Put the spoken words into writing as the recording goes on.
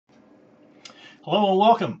Hello and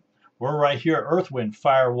welcome. We're right here at Earth, Wind,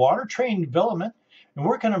 Fire, Water Training Development, and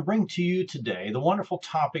we're going to bring to you today the wonderful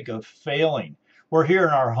topic of failing. We're here in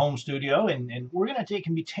our home studio, and we're going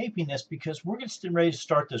to be taping this because we're getting ready to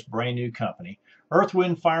start this brand new company. Earth,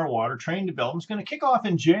 Wind, Fire, Water Training Development is going to kick off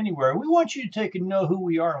in January. We want you to take and know who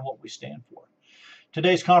we are and what we stand for.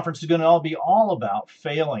 Today's conference is going to be all about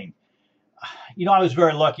failing. You know, I was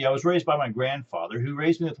very lucky. I was raised by my grandfather, who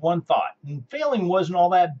raised me with one thought, and failing wasn't all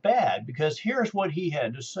that bad, because here's what he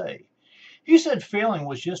had to say. He said failing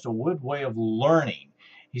was just a good way of learning.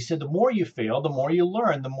 He said the more you fail, the more you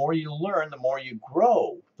learn. The more you learn, the more you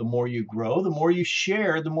grow. The more you grow, the more you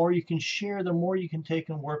share. The more you can share, the more you can take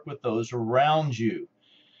and work with those around you.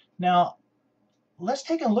 Now, let's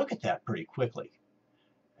take a look at that pretty quickly.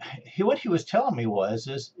 What he was telling me was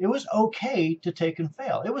it was okay to take and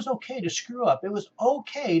fail. It was okay to screw up. It was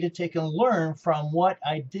okay to take and learn from what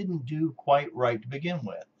I didn't do quite right to begin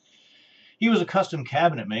with. He was a custom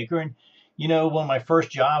cabinet maker, and you know, one of my first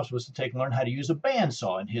jobs was to take and learn how to use a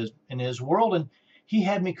bandsaw in his world, and he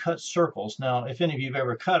had me cut circles. Now, if any of you have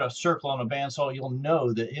ever cut a circle on a bandsaw, you'll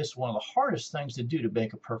know that it's one of the hardest things to do to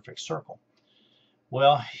make a perfect circle.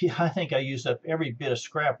 Well, I think I used up every bit of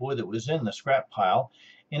scrap wood that was in the scrap pile,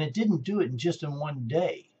 and it didn't do it just in one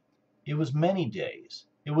day. It was many days.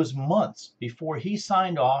 It was months before he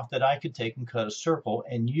signed off that I could take and cut a circle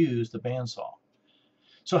and use the bandsaw.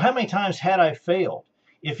 So how many times had I failed?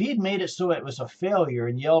 If he'd made it so it was a failure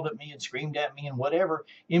and yelled at me and screamed at me and whatever,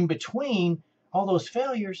 in between all those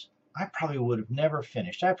failures, I probably would have never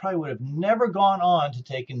finished. I probably would have never gone on to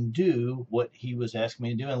take and do what he was asking me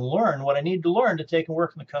to do and learn what I needed to learn to take and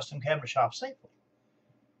work in the custom cabinet shop safely.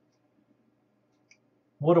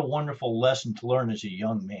 What a wonderful lesson to learn as a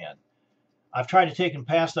young man. I've tried to take and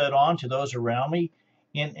pass that on to those around me.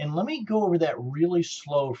 And let me go over that really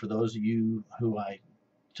slow for those of you who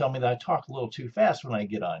tell me that I talk a little too fast when I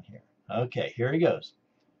get on here. Okay, here he goes.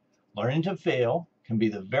 Learning to fail can be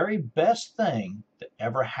the very best thing that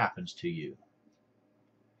ever happens to you.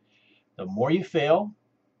 The more you fail,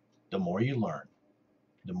 the more you learn.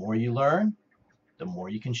 The more you learn, the more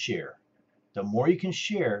you can share. The more you can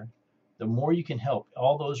share, the more you can help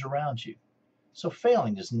all those around you. So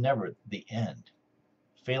failing is never the end.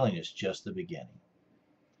 Failing is just the beginning.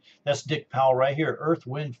 That's Dick Powell right here, Earth,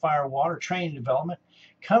 Wind, Fire, Water Training Development,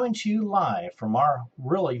 coming to you live from our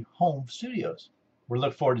really home studios. We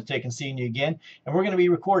look forward to seeing you again, and we're going to be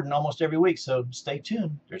recording almost every week, so stay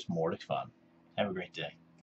tuned. There's more to fun. Have a great day.